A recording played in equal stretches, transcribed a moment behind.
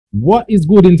What is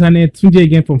good, internet? Tunde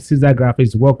again from Ceasar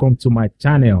Graphics. Welcome to my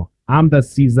channel. I'm the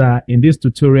Ceasar. In this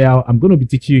tutorial, I'm going to be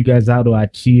teaching you guys how to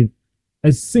achieve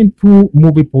a simple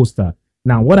movie poster.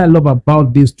 Now, what I love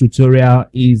about this tutorial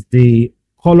is the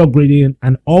color grading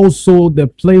and also the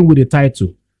playing with the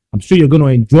title. I'm sure you're going to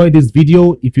enjoy this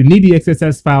video. If you need the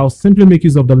exercise file, simply make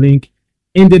use of the link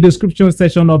in the description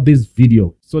section of this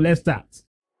video. So let's start.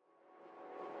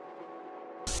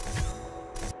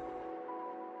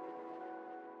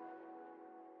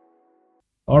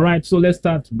 All right, so let's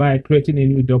start by creating a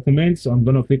new document. So I'm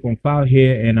going to click on file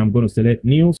here and I'm going to select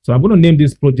new. So I'm going to name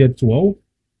this project 12. All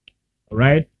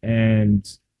right, and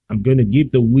I'm going to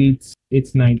give the width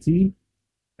 890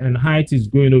 and height is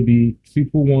going to be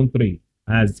 3113.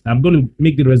 As I'm going to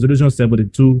make the resolution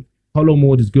 72. Color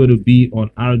mode is going to be on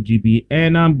RGB,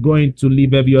 and I'm going to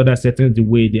leave every other settings the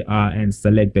way they are and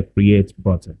select the create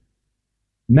button.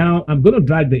 Now I'm going to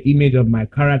drag the image of my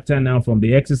character now from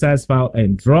the exercise file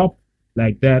and drop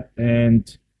like that,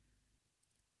 and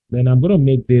then I'm going to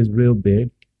make this real big.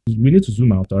 We need to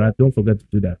zoom out. All right, don't forget to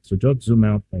do that. So just zoom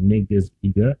out and make this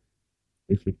bigger.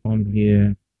 If we come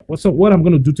here, so what I'm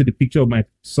going to do to the picture of my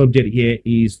subject here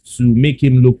is to make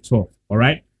him look tough. All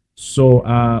right, so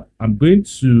I'm going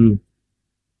to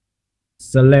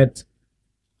select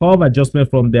curve adjustment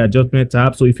from the adjustment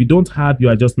tab. So if you don't have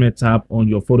your adjustment tab on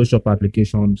your Photoshop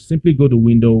application, simply go to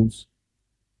Windows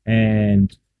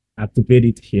and activate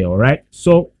it here. All right,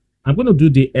 so I'm going to do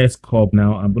the S curve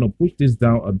now. I'm going to push this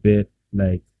down a bit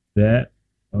like that.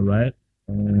 All right,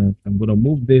 and I'm going to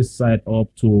move this side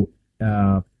up to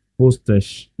post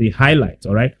the highlight.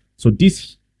 All right, so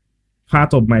this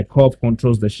part of my curve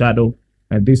controls the shadow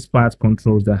and this part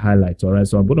controls the highlight. All right,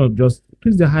 so I'm going to just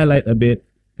increase the highlight a bit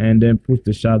and then push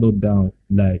the shadow down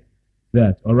like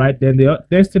that. All right, then the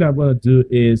next thing I'm going to do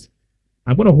is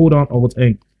I'm going to hold on Alt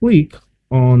and click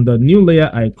on the new layer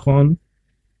icon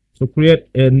to create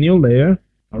a new layer.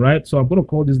 All right, so I'm going to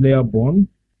call this layer Bone.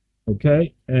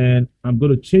 Okay, and I'm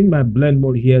going to change my blend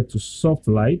mode here to soft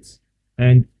light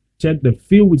and check the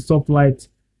fill with soft light,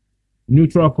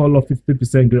 neutral color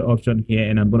 50% gray option here,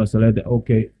 and I'm going to select the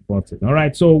OK button. All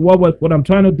right, so what I'm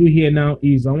trying to do here now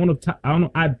is I want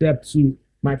to add depth to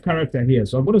my character here.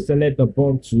 So I'm going to select the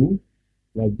bone tool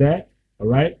like that. All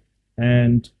right,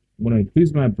 and I'm going to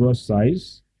increase my brush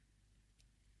size.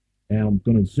 And I'm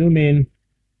going to zoom in,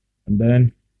 and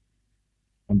then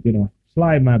I'm going to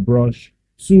apply my brush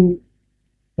to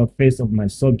the face of my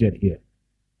subject here.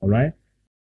 All right.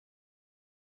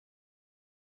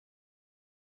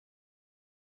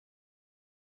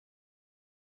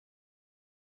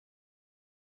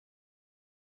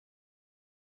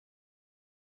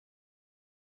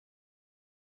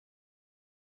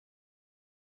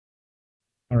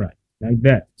 All right, like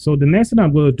that. So the next thing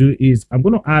I'm going to do is I'm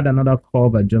going to add another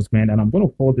curve adjustment, and I'm going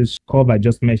to call this curve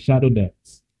adjustment shadow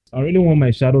depth. I really want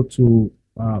my shadow to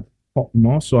pop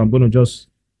more, so I'm going to just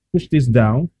push this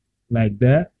down like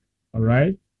that. All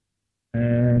right,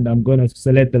 and I'm going to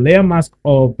select the layer mask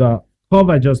of the curve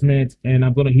adjustment, and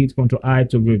I'm going to hit Ctrl I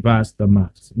to reverse the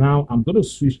mask. Now I'm going to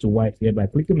switch to white here by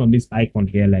clicking on this icon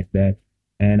here like that,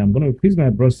 and I'm going to increase my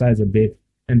brush size a bit.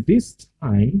 And this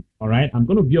time, all right, I'm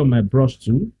going to be on my brush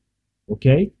tool,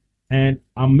 okay, and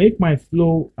I'll make my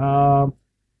flow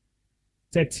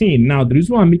 13. Now, the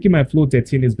reason why I'm making my flow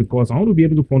 13 is because I want to be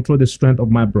able to control the strength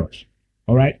of my brush.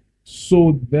 All right,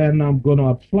 so then I'm going to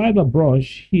apply the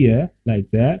brush here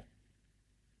like that.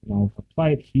 And I'll apply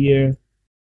it here.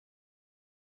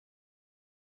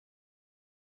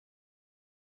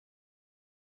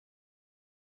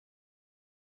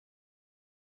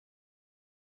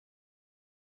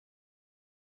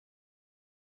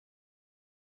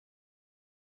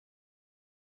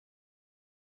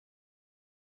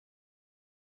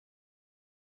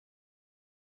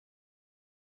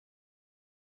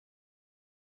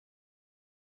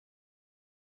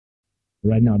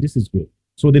 Right now, this is good.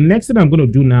 So the next thing I'm going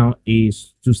to do now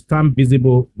is to stamp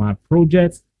visible my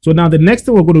project. So now the next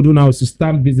thing we're going to do now is to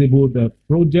stamp visible the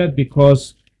project,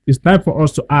 because it's time for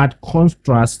us to add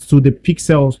contrast to the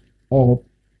pixels of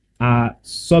our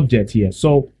subject here.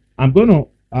 So I'm going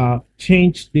to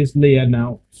change this layer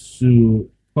now to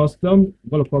custom. I'm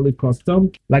going to call it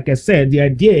custom. Like I said, the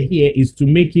idea here is to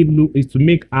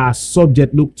make our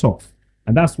subject look tough,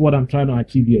 and that's what I'm trying to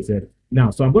achieve here. Now,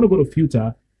 so I'm going to go to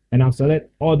filter, and I'll select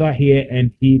other here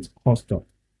and hit custom.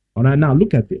 All right, now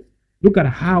look at this. Look at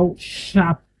how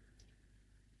sharp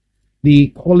the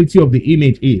quality of the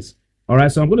image is. All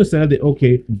right, so I'm going to select the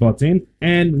OK button.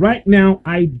 And right now,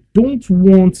 I don't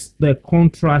want the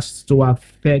contrast to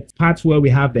affect parts where we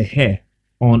have the hair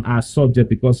on our subject,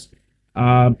 because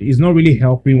is not really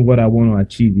helping what I want to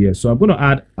achieve here. So I'm going to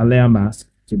add a layer mask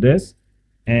to this,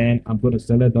 and I'm going to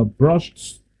select the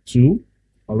brush tool.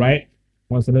 All right, I'm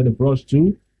going to select the brush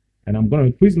tool, and I'm going to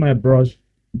increase my brush.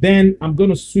 Then I'm going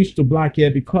to switch to black here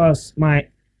because my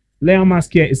layer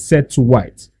mask here is set to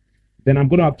white. Then I'm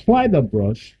going to apply the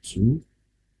brush to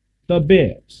the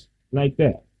bears like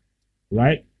that,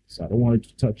 right? So I don't want it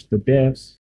to touch the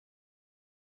bears.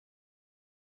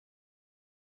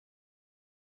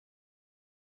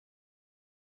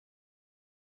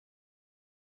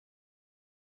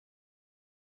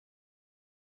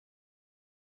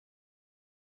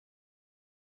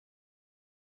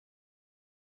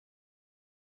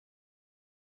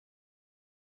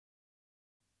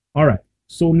 All right.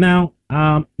 So now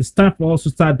it's time for us to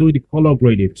start doing the color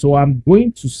grading. So I'm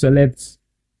going to select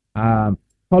um,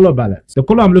 color balance. The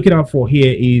color I'm looking out for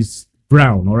here is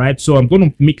brown. All right. So I'm going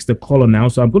to mix the color now.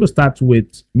 So I'm going to start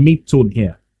with mid-tone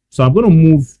here. So I'm going to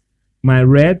move my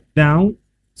red down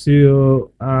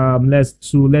to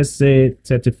let's say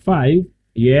 35.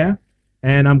 Yeah.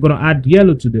 And I'm going to add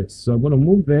yellow to this. So I'm going to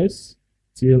move this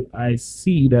till I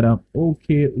see that I'm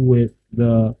okay with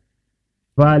the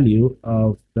value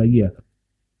of the yellow.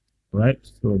 Right.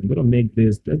 So I'm going to make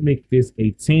this, let's make this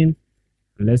 18.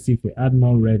 Let's see if we add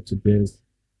more red to this.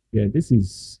 Yeah, this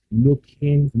is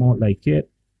looking more like it.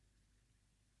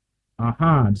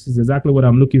 This is exactly what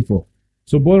I'm looking for.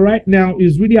 So, but right now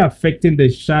is really affecting the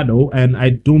shadow, and I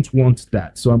don't want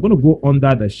that. So I'm going to go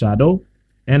under the shadow,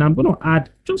 and I'm going to add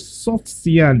just soft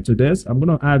cyan to this. I'm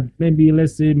going to add maybe,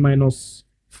 let's say, -4.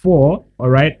 All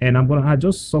right. And I'm going to add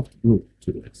just soft blue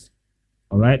to this.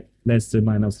 All right. Let's say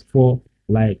 -4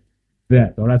 like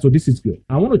that. All right. So this is good.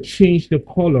 I want to change the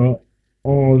color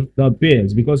on the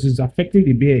bears because it's affecting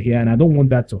the bear here, and I don't want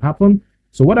that to happen.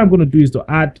 So what I'm going to do is to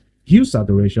add hue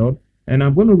saturation, and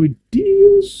I'm going to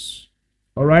reduce,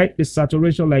 all right, the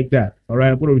saturation like that. All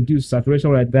right, I'm going to reduce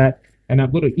saturation like that, and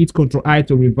I'm going to hit Ctrl-I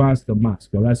to reverse the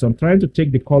mask. All right, so I'm trying to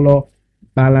take the color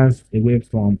balance away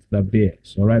from the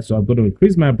bears. All right, so I'm going to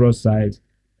increase my brush size,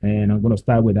 and I'm going to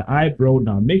start with the eyebrow.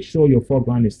 Now make sure your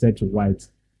foreground is set to white,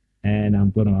 and I'm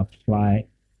going to apply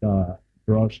the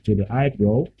brush to the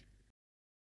eyebrow.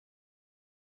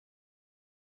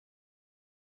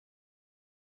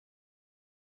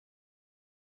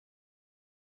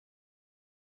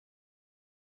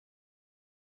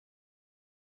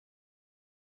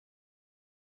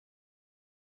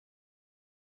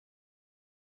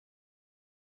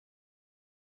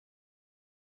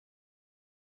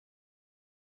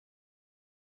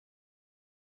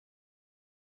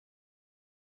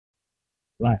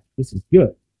 Right, this is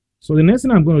good. So the next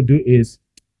thing I'm going to do is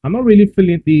I'm not really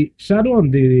feeling the shadow on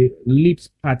the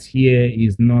lips part here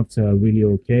is not really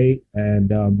okay, and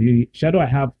the shadow I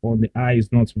have on the eye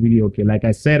is not really okay. Like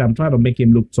I said, I'm trying to make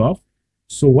him look tough.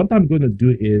 So what I'm going to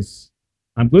do is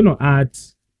I'm going to add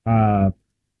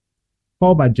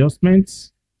curve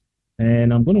adjustments,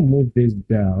 and I'm going to move this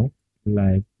down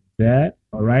like that.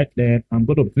 All right, then I'm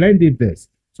going to blend it this.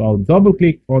 So I'll double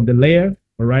click on the layer.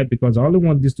 All right, because I only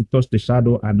want this to touch the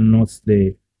shadow and not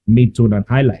the mid-tone and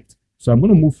highlight. So I'm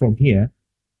going to move from here.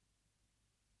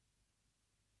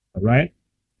 All right,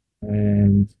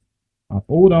 and I'll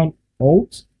hold on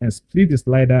Alt and split the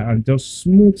slider and just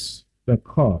smooth the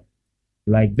curve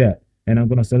like that. And I'm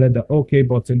going to select the OK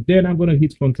button. Then I'm going to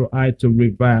hit Ctrl-I to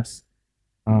reverse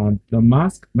the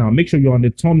mask. Now make sure you're on the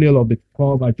thumbnail of the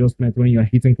curve adjustment when you're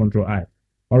hitting Ctrl-I.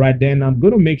 All right, then I'm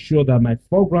going to make sure that my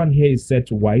foreground here is set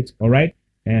to white. All right,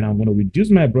 and I'm going to reduce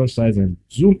my brush size and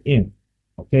zoom in.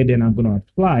 Okay, then I'm going to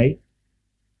apply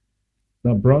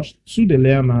the brush to the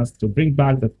layer mask to bring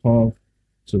back the curve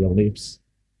to the lips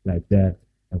like that.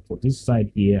 And for this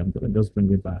side here, I'm going to just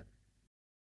bring it back.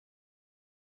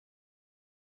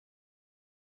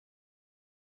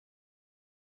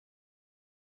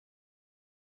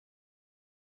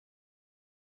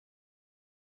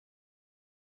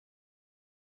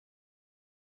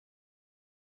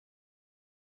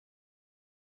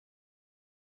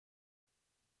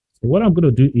 So what I'm going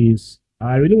to do is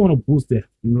I really want to boost the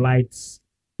lights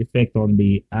effect on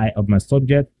the eye of my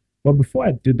subject. But before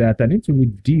I do that, I need to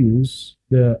reduce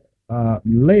the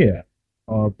layer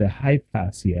of the high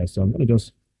pass here. So I'm going to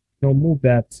just move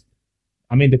that.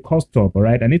 I mean the custom, all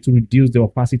right. I need to reduce the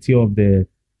opacity of the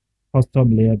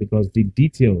custom layer because the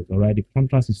details, all right, the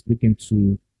contrast is looking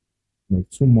too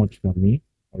much for me.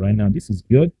 All right, now this is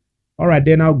good. All right,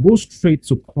 then I'll go straight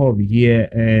to curve here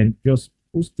and just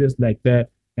push this like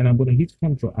that. And I'm going to hit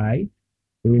Ctrl-I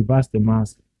to reverse the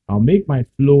mask. I'll make my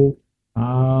flow,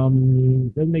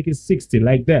 let's make it 60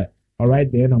 like that. All right,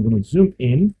 then I'm going to zoom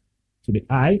in to the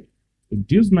eye,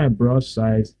 reduce my brush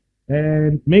size,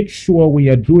 And make sure when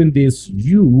you're doing this,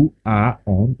 you are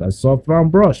on the soft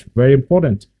round brush. Very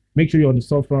important. Make sure you're on the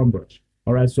soft round brush.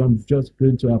 All right. So I'm just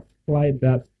going to apply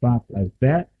that back like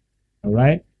that. All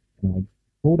right. And I'll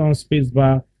hold on space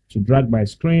bar to drag my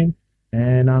screen.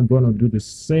 And I'm going to do the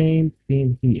same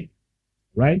thing here.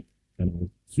 Right. And I'll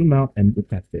zoom out and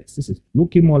look at this. This is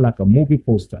looking more like a movie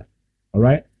poster. All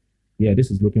right. Yeah,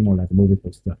 this is looking more like a movie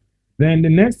poster. Then the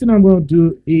next thing I'm going to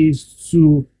do is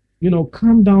to,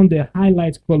 calm down the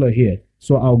highlight color here.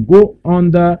 So I'll go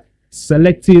under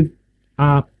selective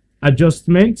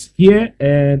adjustments here,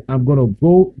 and I'm going to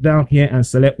go down here and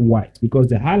select white because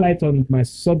the highlight on my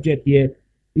subject here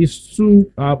is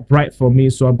too bright for me.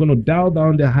 So I'm going to dial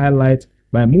down the highlight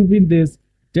by moving this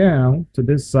down to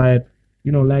this side,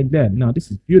 like that. Now this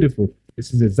is beautiful.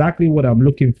 This is exactly what I'm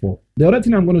looking for. The other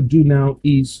thing I'm going to do now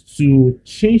is to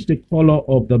change the color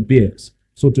of the bears.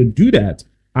 So to do that,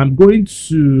 I'm going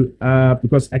to,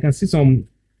 because I can see some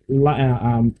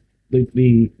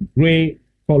the gray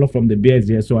color from the bears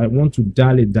here. So I want to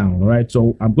dial it down. All right.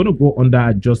 So I'm going to go under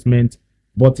adjustment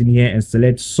button here and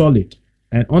select solid.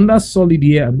 And under solid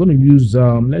here, I'm going to use,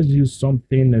 let's use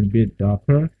something a bit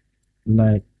darker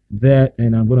like that.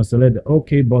 And I'm going to select the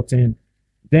OK button.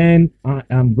 Then I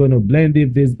am going to blend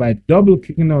this by double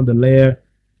clicking on the layer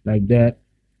like that.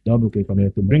 Double click on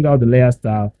it to bring out the layer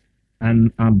style.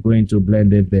 And I'm going to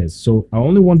blend this. So I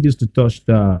only want this to touch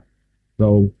the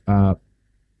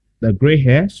gray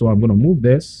hair. So I'm going to move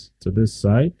this to this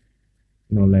side,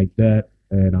 like that.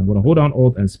 And I'm going to hold on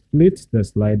Alt and split the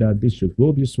slider. This should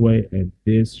go this way and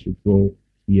this should go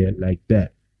here like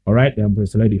that. All right. Then I'm going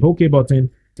to select the OK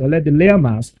button. Select the layer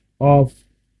mask of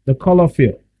the color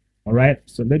fill. All right,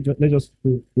 so let's just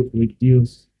put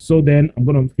reduce. So then I'm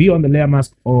going to be on the layer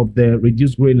mask of the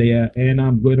reduce gray layer, and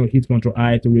I'm going to hit Ctrl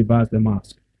I to reverse the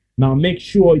mask. Now make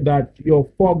sure that your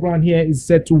foreground here is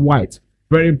set to white.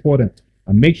 Very important.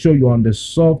 And make sure you're on the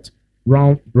soft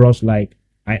round brush like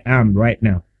I am right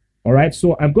now. All right,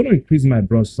 so I'm going to increase my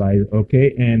brush size,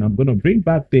 okay, and I'm going to bring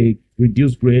back the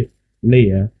reduce gray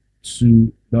layer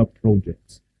to the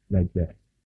project like that.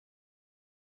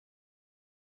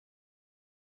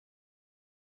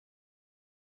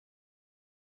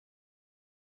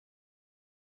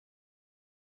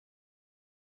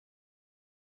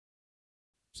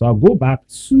 So I'll go back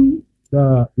to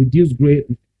the reduce gray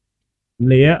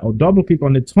layer or double click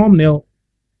on the thumbnail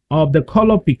of the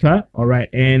color picker. All right.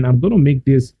 And I'm going to make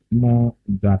this more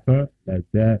darker like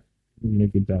that.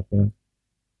 Make it darker.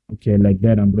 Okay. Like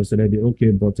that. I'm going to select the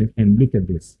OK button and look at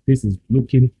this. This is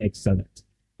looking excellent.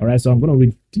 All right. So I'm going to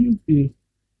reduce the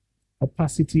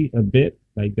opacity a bit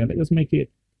like that. Let's make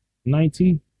it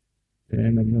 90.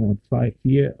 And I'm going to apply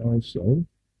here also.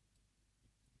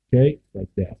 Okay.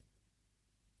 Like that.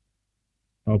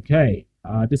 Okay,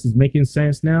 this is making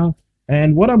sense now.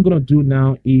 And what I'm going to do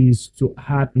now is to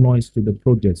add noise to the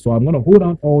project. So I'm going to hold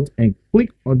on Alt and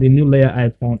click on the new layer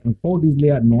icon and call this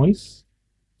layer noise.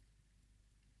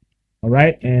 All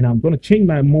right, and I'm going to change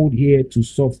my mode here to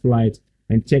soft light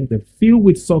and check the fill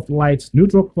with soft light,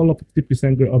 neutral color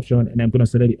 50% gray option, and I'm going to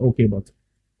select the OK button.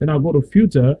 Then I'll go to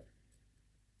filter,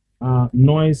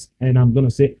 noise, and I'm going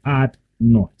to say add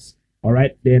noise. All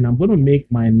right, then I'm going to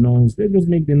make my noise. Let's just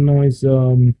make the noise,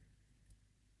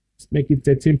 let's make it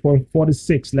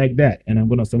 13.46 like that. And I'm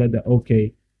going to select the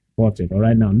OK button. All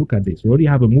right, now look at this. We already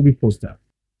have a movie poster.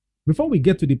 Before we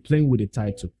get to the playing with the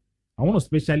title, I want to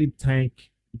especially thank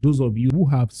those of you who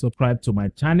have subscribed to my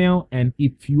channel. And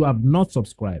if you have not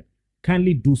subscribed,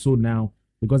 kindly do so now,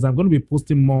 because I'm going to be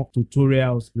posting more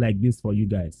tutorials like this for you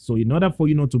guys. So in order for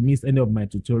you not to miss any of my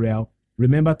tutorial,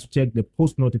 remember to check the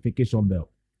post notification bell.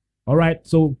 All right,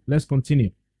 so let's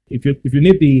continue. If you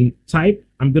need the type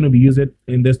I'm going to be using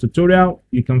in this tutorial,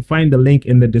 you can find the link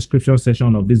in the description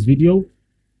section of this video.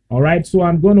 All right, so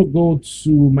I'm going to go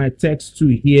to my text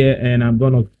tool here, and I'm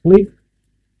going to click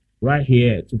right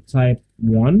here to type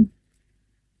 1.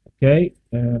 Okay,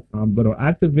 I'm going to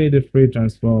activate the free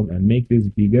transform and make this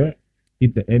bigger.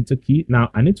 Hit the enter key. Now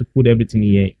I need to put everything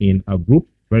here in a group.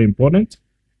 Very important.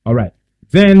 All right,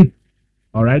 then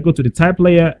all right, go to the type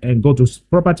layer and go to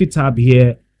property tab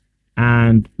here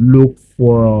and look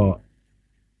for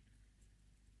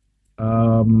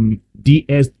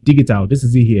DS digital. This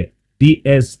is it here,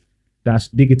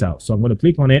 DS-digital. So I'm going to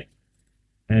click on it,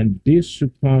 and this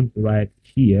should come right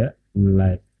here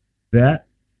like that.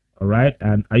 All right,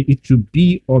 and it should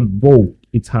be on bold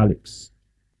italics.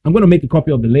 I'm going to make a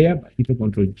copy of the layer by hitting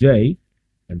Ctrl J,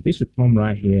 and this should come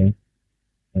right here,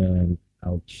 and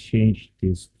I'll change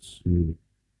this to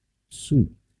 2.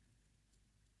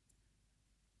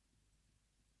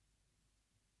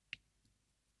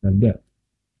 Like that.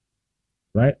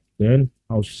 Right? Then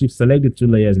I'll shift select the two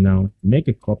layers now, make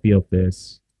a copy of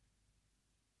this,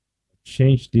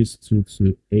 change this to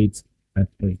 8 at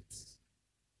 8.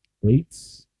 8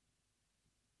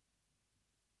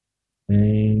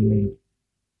 and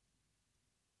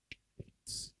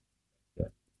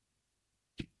 8.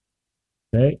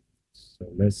 Okay, so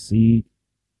let's see.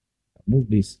 Move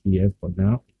this here for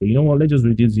now. But you know what? Let's just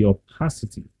reduce the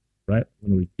opacity, right? I'm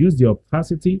going to reduce the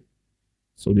opacity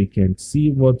so we can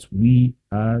see what we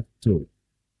are doing.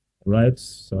 Right?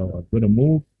 So I'm going to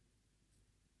move.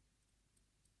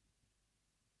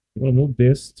 I'm going to move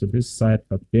this to this side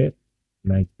a bit,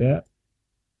 like that.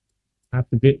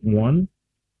 Activate 1,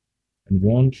 and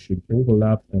 1 should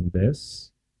overlap on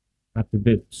this.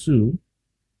 Activate 2,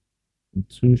 and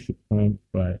 2 should come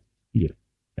right here,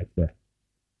 like that.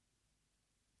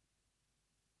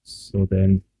 So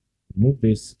then move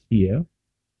this here.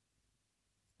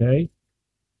 Okay.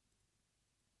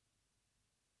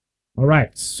 All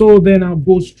right. So then I'll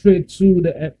go straight to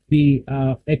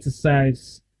the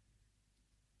exercise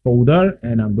folder,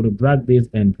 and I'm going to drag this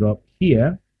and drop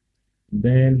here.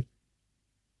 Then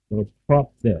we'll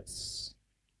crop this.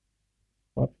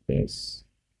 Crop this.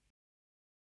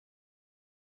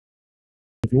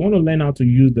 If you want to learn how to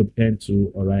use the pen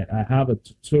tool, all right, I have a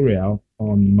tutorial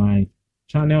on my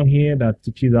channel here that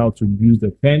teaches how to use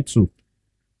the pen tool.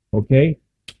 Okay,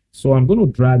 so I'm going to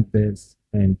drag this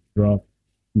and drop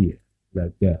here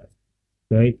like that.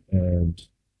 Okay, and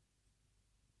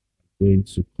I'm going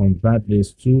to convert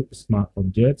this to smart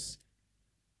objects.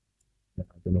 I'm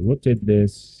going to rotate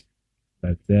this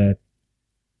like that.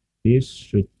 This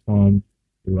should come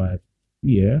right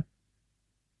here.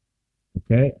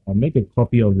 Okay, I'll make a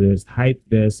copy of this, hide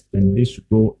this, and this should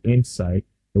go inside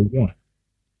the 1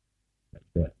 like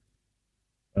that.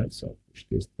 All right, so I'll push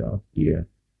this down here.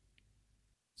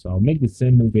 So I'll make the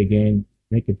same move again,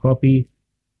 make a copy,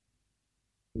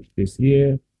 push this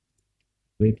here,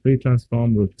 wait, free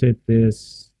transform, rotate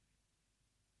this.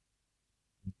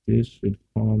 This should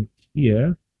come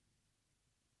here.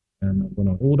 And I'm going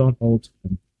to hold on Alt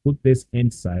and put this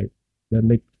inside, then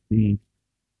make the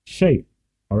shape.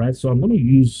 All right, so I'm going to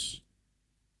use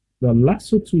the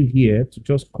lasso tool here to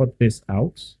just cut this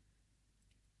out.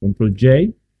 Control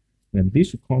J, and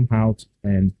this should come out,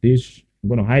 and this, I'm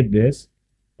going to hide this.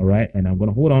 All right, and I'm going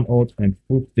to hold on Alt and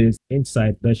put this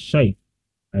inside the shape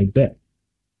like that.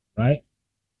 Right,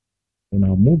 and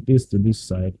I'll move this to this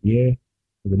side here.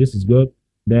 Okay, this is good.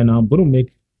 Then I'm going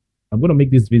to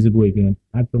make this visible again.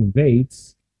 Activate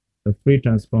the free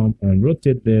transform and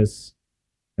rotate this,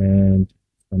 and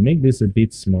I'll make this a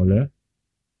bit smaller.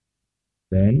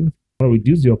 Then I'll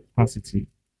reduce the opacity,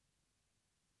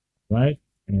 right?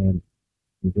 And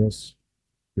just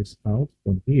this out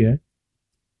from here.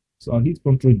 So I'll hit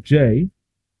Control J,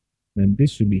 and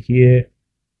this should be here.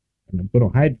 And I'm going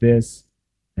to hide this,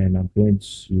 and I'm going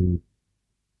to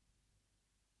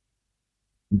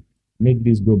make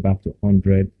this go back to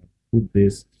 100. Put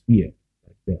this here,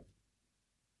 like that.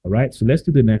 All right, so let's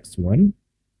do the next one.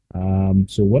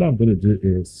 So what I'm going to do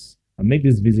is I'll make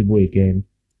this visible again.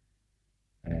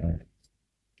 I'm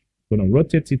going to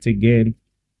rotate it again.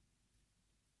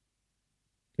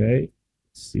 Okay,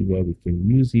 let's see what we can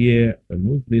use here. I'll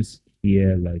move this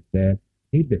here like that.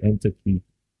 Hit the enter key.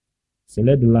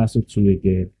 Select the lasso tool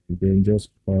again, and then just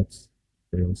cut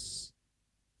this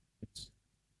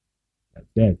like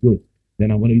that. Good.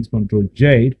 Then I'm going to use Control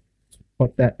J to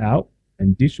cut that out,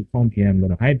 and this should come here. I'm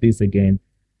going to hide this again.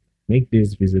 Make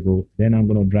this visible, then I'm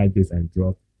going to drag this and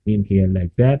drop in here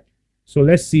like that. So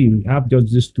let's see, we have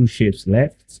just these 2 shapes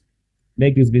left.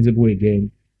 Make this visible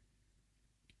again,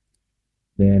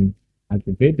 then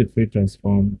activate the free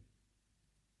transform,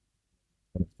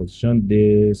 position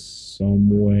this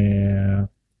somewhere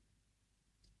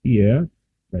here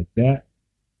like that.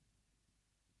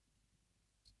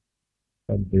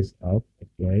 Cut this up.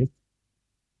 Okay,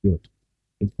 good.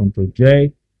 Hit Control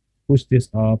J, push this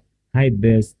up, hide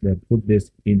this, then put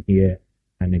this in here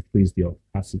and increase the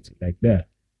opacity like that.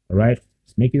 All right,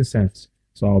 it's making sense.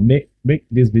 So I'll make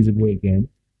this visible again.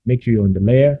 Make sure you're on the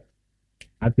layer,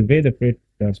 activate the free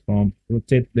transform,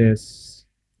 rotate this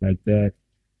like that,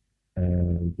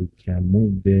 and we can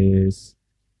move this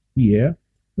here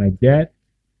like that.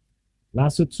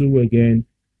 Lasso tool again.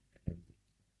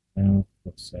 Now,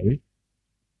 sorry,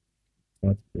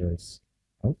 cut this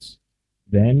out.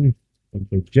 Then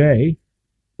Control J,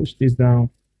 push this down,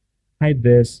 hide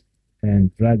this,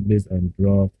 and drag this and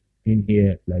drop in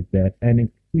here like that, and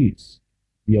increase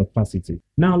the opacity.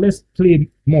 Now let's play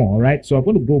more. All right, so I'm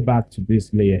going to go back to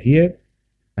this layer here,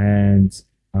 and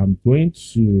I'm going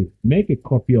to make a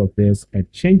copy of this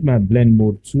and change my blend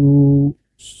mode to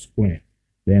square.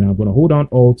 Then I'm going to hold down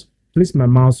Alt, place my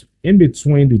mouse in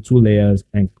between the two layers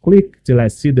and click till I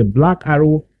see the black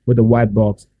arrow with the white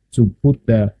box to put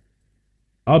the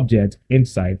object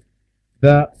inside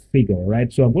the figure,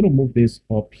 right? So I'm going to move this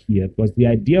up here because the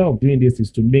idea of doing this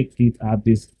is to make it have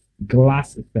this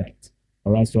glass effect.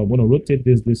 All right, so I'm going to rotate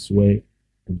this way,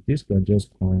 and this can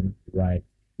just come right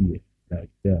here, like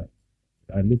that.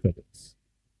 And look at this,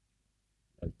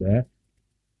 like that.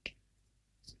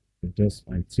 So just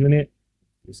fine tune it.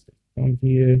 This can come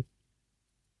here,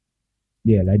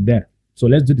 yeah, like that. So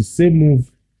let's do the same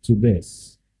move to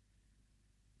this.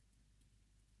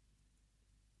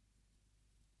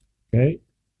 Okay,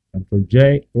 Control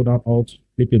J, hold on Alt,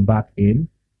 flip it back in,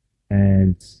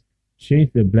 and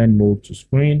change the blend mode to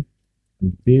screen.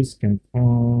 And this can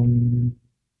come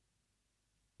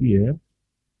here,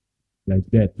 like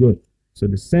that. Good. So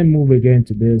the same move again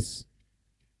to this.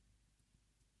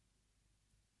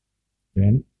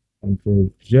 Then Control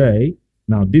J.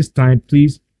 Now this time,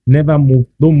 please never move.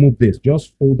 Don't move this.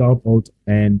 Just hold out Alt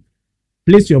and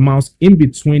place your mouse in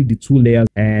between the two layers,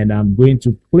 and I'm going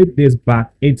to clip this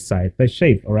back inside the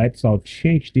shape. All right, so I'll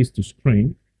change this to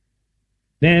screen.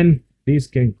 Then this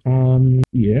can come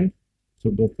here.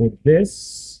 So for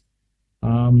this,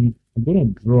 I'm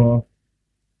going to draw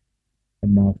a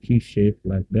marquee shape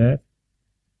like that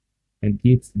and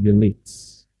hit delete.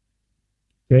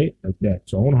 Okay, like that.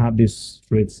 So I want to have this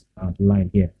straight line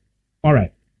here. All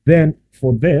right, then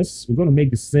for this, we're going to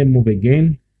make the same move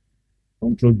again.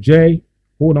 Control J,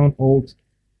 hold on Alt,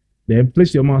 then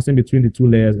place your mouse in between the two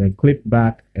layers and click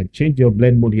back and change your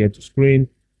blend mode here to screen.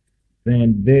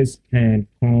 Then this can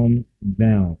come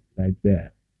down like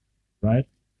that, right?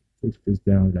 Push this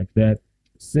down like that.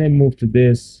 Same move to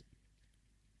this.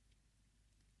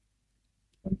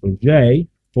 Control J,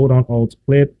 hold on Alt,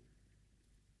 clip,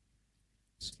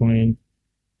 screen.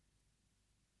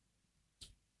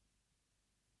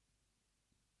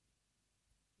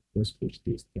 Let's push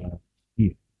this down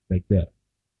here like that.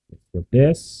 For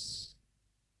this,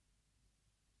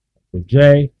 for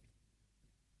J,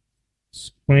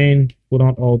 screen, put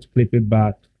on Alt, clip it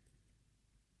back.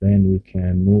 Then we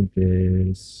can move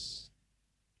this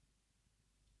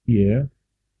here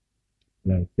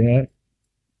like that.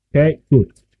 Okay,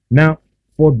 good. Now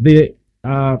for the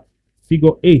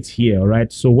figure 8 here, all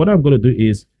right? So what I'm going to do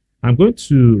is I'm going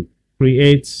to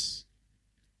create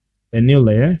a new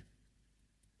layer.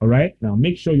 All right, now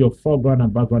make sure your foreground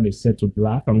and background is set to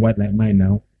black and white like mine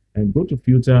now, and go to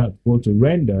filter, go to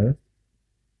render,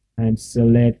 and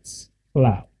select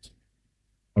cloud.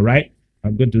 All right,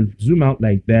 I'm going to zoom out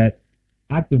like that,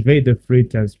 activate the free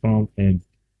transform, and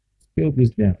scale this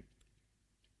down.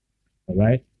 All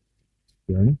right,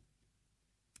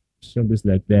 show this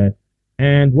like that.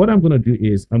 And what I'm going to do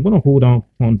is I'm going to hold on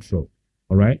Control.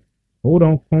 All right, hold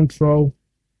on Control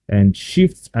and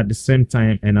Shift at the same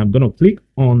time, and I'm going to click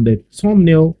on the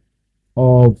thumbnail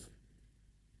of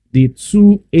the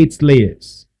 8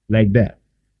 layers like that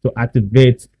to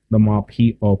activate the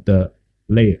marquee of the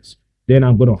layers. Then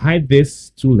I'm going to hide this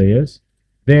 2 layers.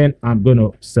 Then I'm going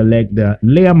to select the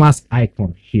layer mask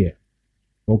icon here.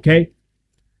 Okay,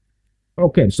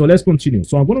 so let's continue.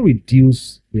 So I'm going to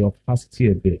reduce the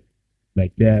opacity a bit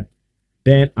like that.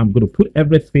 Then I'm going to put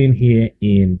everything here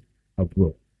in a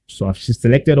group. So I've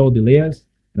selected all the layers,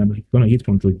 and I'm going to hit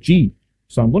Control G.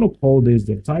 So I'm going to call this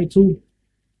the title,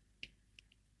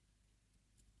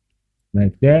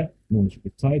 like that.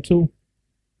 The title.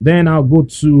 Then I'll go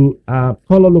to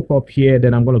color lookup here.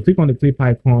 Then I'm going to click on the clip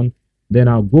icon. Then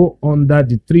I'll go under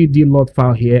the 3D lot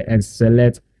file here and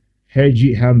select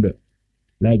RG handle,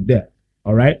 like that.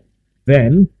 All right.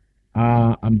 Then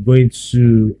I'm going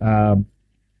to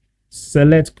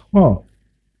select curve,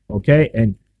 okay,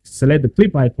 and select the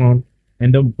clip icon,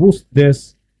 and then boost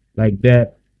this like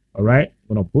that. All right,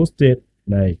 I'm gonna boost it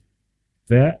like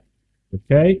that.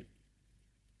 Okay,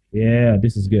 yeah,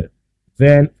 this is good.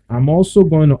 Then I'm also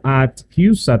going to add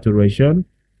hue saturation,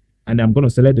 and I'm going to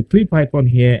select the clip icon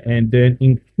here and then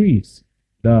increase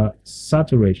the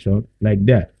saturation like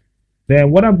that.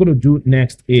 Then what I'm going to do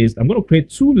next is I'm going to create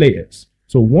 2 layers.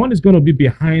 So one is going to be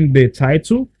behind the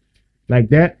title like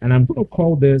that, and I'm going to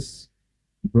call this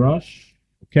brush.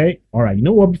 Okay, all right, you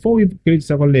know what, before we create the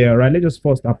second layer, right, let's just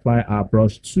first apply our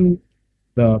brush to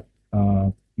the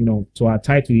to our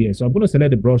title here. So I'm going to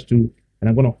select the brush tool, and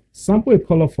I'm going to sample a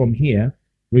color from here,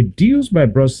 reduce my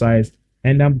brush size,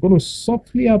 and I'm going to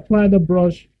softly apply the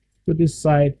brush to this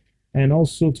side and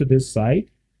also to this side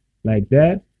like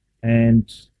that. And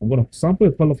I'm going to sample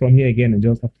a color from here again and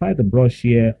just apply the brush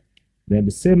here. Then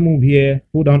the same move here,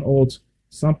 hold down Alt,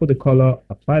 sample the color,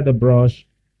 apply the brush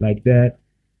like that.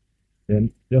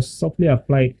 Then just softly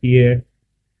apply it here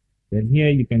Then here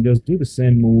you can just do the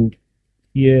same move.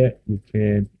 Here you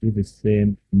can do the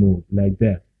same move like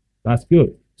that. That's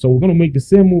good. So we're going to make the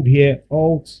same move here.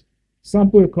 Alt,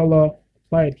 sample a color,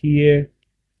 apply it here,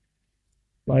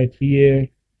 apply it here,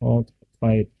 alt,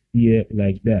 apply it here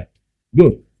like that.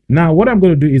 Good. Now what I'm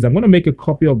going to do is I'm going to make a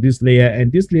copy of this layer,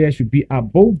 and this layer should be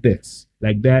above this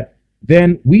like that.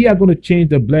 Then we are going to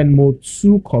change the blend mode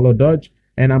to color dodge,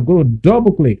 and I'm going to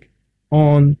double click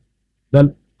on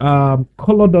the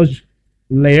color dodge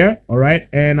layer. All right,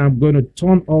 and I'm going to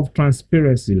turn off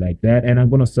transparency like that, and I'm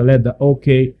going to select the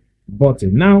OK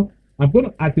button. Now I'm going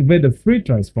to activate the free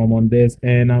transform on this,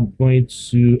 and I'm going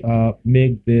to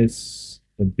make this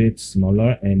a bit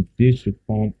smaller, and this should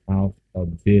come out a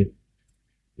bit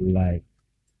like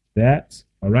that.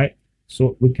 All right,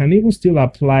 so we can even still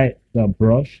apply the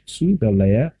brush to the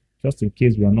layer just in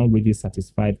case we are not really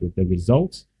satisfied with the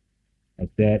results like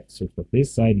that. So for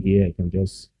this side here, I can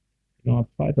just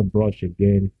apply the brush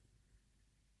again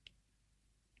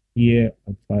here,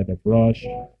 apply the brush.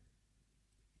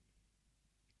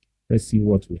 Let's see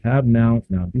what we have now.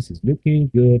 Now this is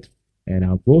looking good, and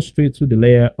I'll go straight to the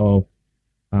layer of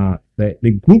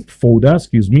the group folder,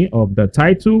 excuse me, of the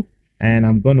title, and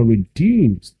I'm going to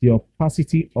reduce the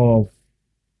opacity of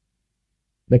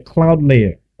the cloud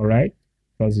layer. All right,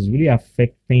 because it's really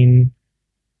affecting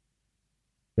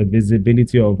the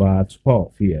visibility of our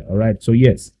 12 here. All right, so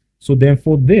yes, so then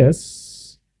for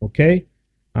this, okay,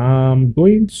 I'm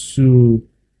going to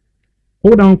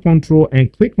hold down Control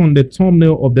and click on the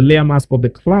thumbnail of the layer mask of the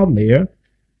cloud layer.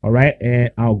 All right,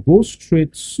 and I'll go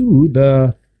straight to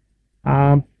the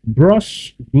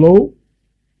brush glow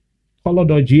color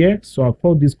dodge here. So I'll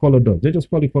call this color dodge. They just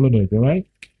call it color dodge. All right,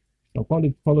 I'll call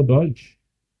it color dodge.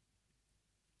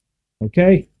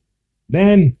 Okay,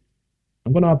 then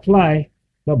I'm going to apply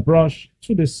the brush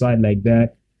to the side like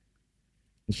that.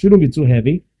 It shouldn't be too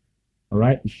heavy. All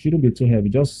right, it shouldn't be too heavy.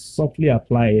 Just softly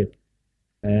apply it,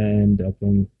 and I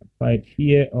can apply it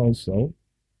here also,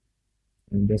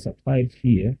 and just apply it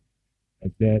here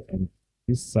like that. And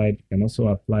this side you can also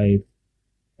apply it,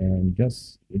 and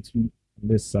just to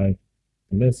this side.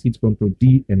 And let's hit Ctrl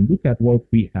D and look at what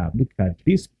we have. Look at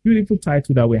this beautiful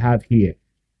title that we have here.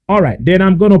 All right, then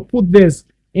I'm going to put this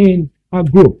in a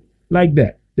group like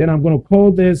that. Then I'm going to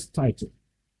call this title.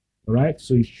 All right,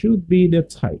 so it should be the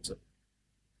title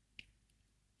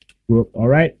group. All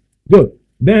right, good.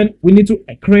 Then we need to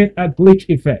create a glitch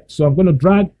effect. So I'm going to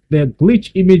drag the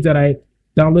glitch image that I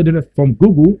downloaded from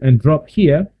Google and drop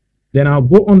here. Then I'll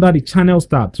go under the channels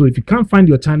tab. So if you can't find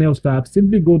your channels tab,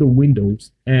 simply go to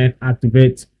Windows and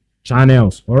activate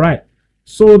channels. All right.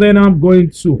 So then I'm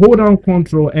going to hold down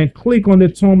Control and click on the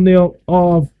thumbnail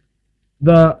of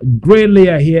the gray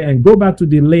layer here and go back to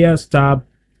the layers tab,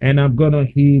 and I'm going to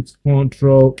hit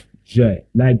Control J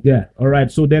like that. All right.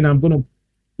 So then I'm going to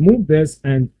move this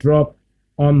and drop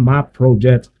on my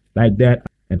project like that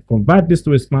and convert this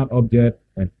to a smart object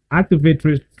and activate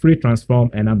free transform.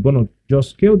 And I'm going to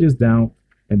just scale this down,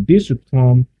 and this should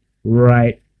come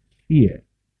right here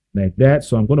like that.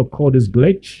 So I'm going to call this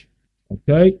glitch.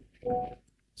 Okay.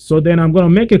 So then I'm going to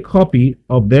make a copy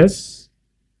of this,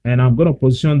 and I'm going to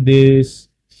position this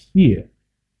here.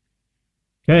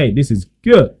 Okay, this is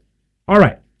good. All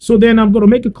right. So then I'm going to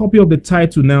make a copy of the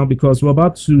title now, because we're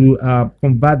about to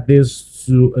convert this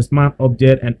to a smart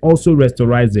object and also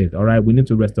rasterize it. All right, we need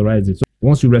to rasterize it. So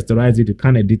once you rasterize it, you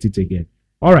can't edit it again.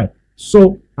 All right.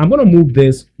 So I'm going to move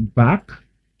this back.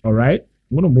 All right.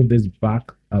 I'm going to move this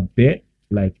back a bit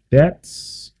like that.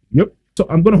 Yep. So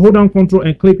I'm going to hold down Control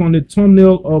and click on the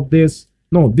thumbnail of this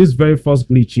very first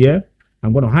glitch here.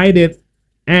 I'm going to hide it,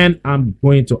 and I'm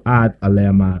going to add a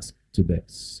layer mask to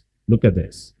this. Look at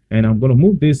this. And I'm going to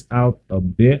move this out a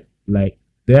bit like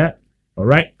that. All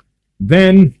right.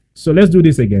 Then, so let's do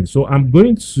this again. So I'm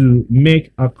going to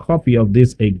make a copy of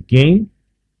this again.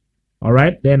 All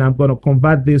right. Then I'm going to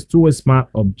convert this to a smart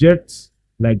object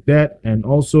like that, and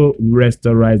also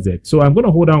rasterize it. So I'm going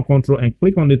to hold down Control and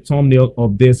click on the thumbnail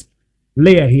of this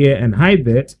layer here and hide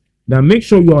it. Now make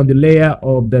sure you're on the layer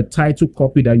of the title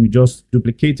copy that you just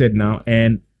duplicated now,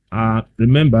 and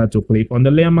remember to click on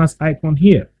the layer mask icon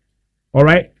here. All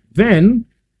right, then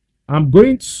I'm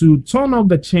going to turn off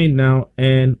the chain now,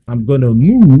 and I'm going to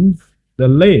move the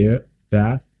layer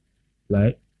back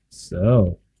like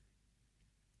so.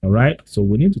 All right, so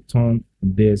we need to turn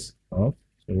this off.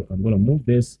 So I'm going to move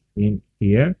this in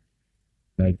here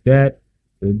like that.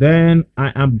 So then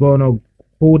I am going to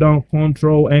hold down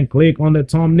Control and click on the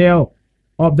thumbnail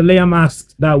of the layer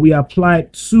mask that we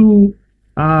applied to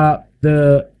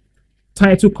the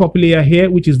title copy layer here,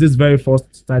 which is this very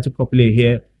first title copy layer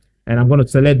here. And I'm going to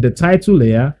select the title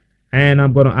layer, and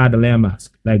I'm going to add a layer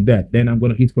mask like that. Then I'm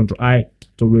going to hit Ctrl I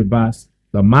to reverse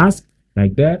the mask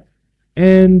like that.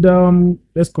 And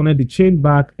let's connect the chain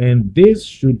back, and this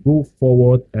should go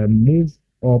forward and move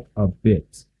up a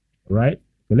bit. All right,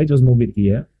 so let's just move it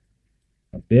here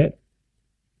a bit.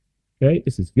 Okay,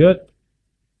 this is good.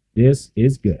 This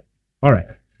is good. All right,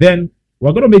 then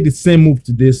we're going to make the same move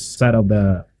to this side of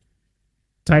the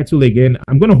title again.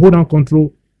 I'm going to hold down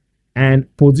Control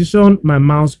and position my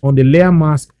mouse on the layer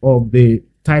mask of the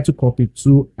title copy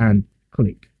tool and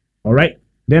click. All right,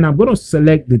 then I'm going to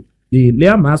select the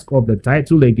layer mask of the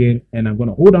title again, and I'm going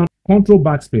to hold down Control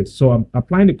backspace. So I'm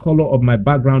applying the color of my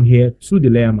background here to the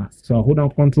layer mask. So I hold down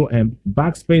Control and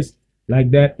backspace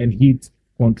like that, and hit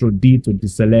Control D to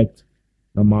deselect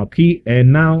the marquee.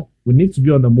 And now we need to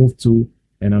be on the move tool,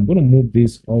 and I'm going to move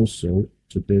this also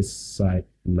to this side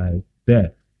like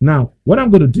that. Now what I'm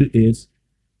going to do is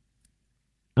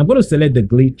I'm going to select the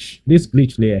glitch, this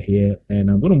glitch layer here, and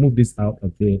I'm going to move this out a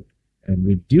bit and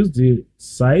reduce the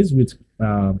size with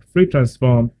free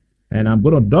transform. And I'm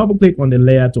going to double click on the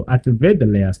layer to activate the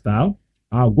layer style.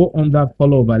 I'll go on that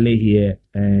color overlay here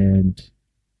and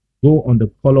go on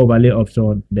the color overlay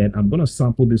option. Then I'm going to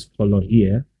sample this color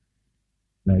here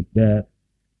like that,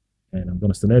 and I'm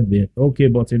going to select the OK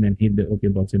button and hit the OK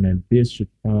button, and this should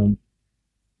come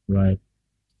right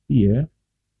here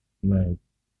like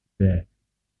that.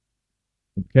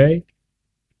 Okay,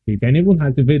 you can even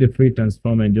activate the free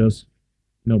transform and just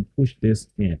push this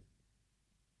in.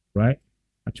 Right,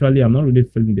 actually I'm not really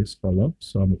feeling this color,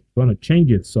 so I'm going to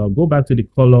change it. So I'll go back to the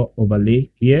color overlay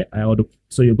here.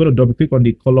 So you're going to double click on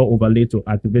the color overlay to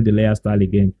activate the layer style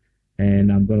again,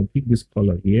 and I'm going to pick this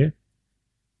color here.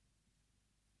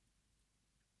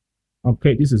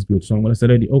 Okay, this is good. So I'm going to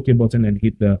select the OK button and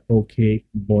hit the OK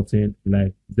button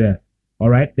like that. All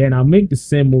right, then I'll make the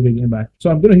same moving in back. So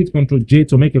I'm going to hit Ctrl J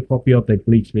to make a copy of the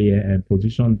glitch layer and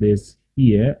position this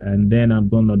here. And then I'm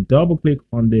going to double click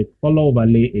on the color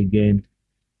overlay again.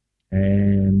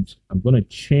 And I'm going to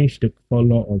change the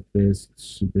color of this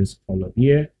to this color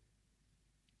here.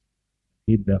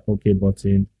 Hit the OK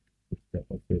button. Hit the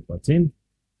OK button.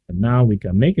 And now we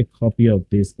can make a copy of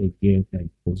this again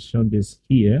and position this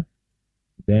here.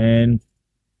 Then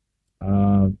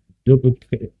double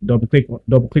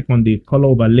click on the color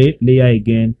overlay layer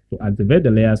again to activate the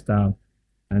layer style,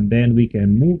 and then we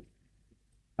can move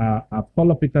our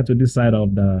color picker to this side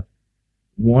of the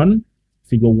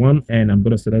figure 1, and I'm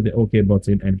going to select the OK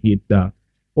button and hit the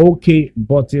OK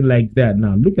button like that.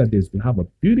 Now look at this, we have a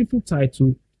beautiful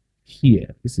title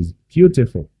here. This is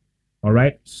beautiful. All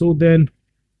right, so then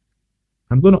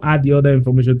I'm going to add the other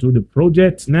information to the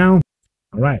project now.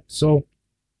 All right, so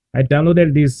I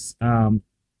downloaded this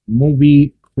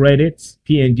movie credits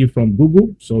PNG from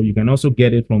Google, so you can also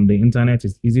get it from the internet.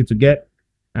 It's easy to get.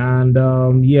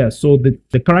 And yeah, so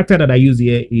the character that I use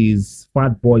here is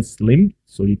Fat Boy Slim,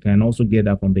 so you can also get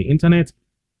that from the internet.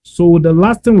 So the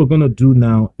last thing we're going to do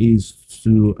now is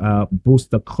to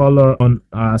boost the color on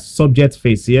our subject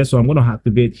face here. So I'm going to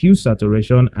activate hue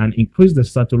saturation and increase the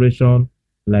saturation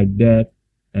like that,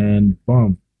 and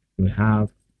boom, we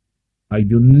have a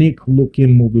unique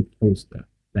looking movie poster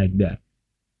like that.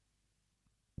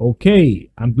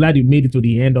 Okay, I'm glad you made it to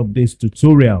the end of this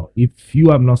tutorial. If you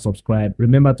have not subscribed,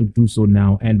 remember to do so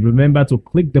now, and remember to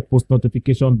click the post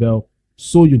notification bell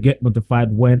so you get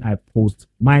notified when I post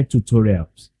my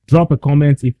tutorials. Drop a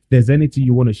comment if there's anything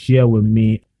you want to share with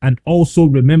me, and also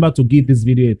remember to give this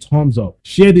video a thumbs up.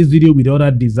 Share this video with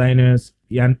other designers,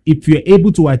 and if you're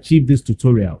able to achieve this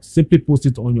tutorial, simply post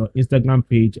it on your Instagram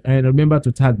page, and remember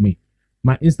to tag me.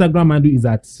 My Instagram handle is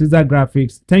at Ceasar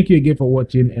Graphix. Thank you again for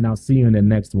watching, and I'll see you in the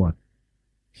next one.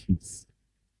 Peace.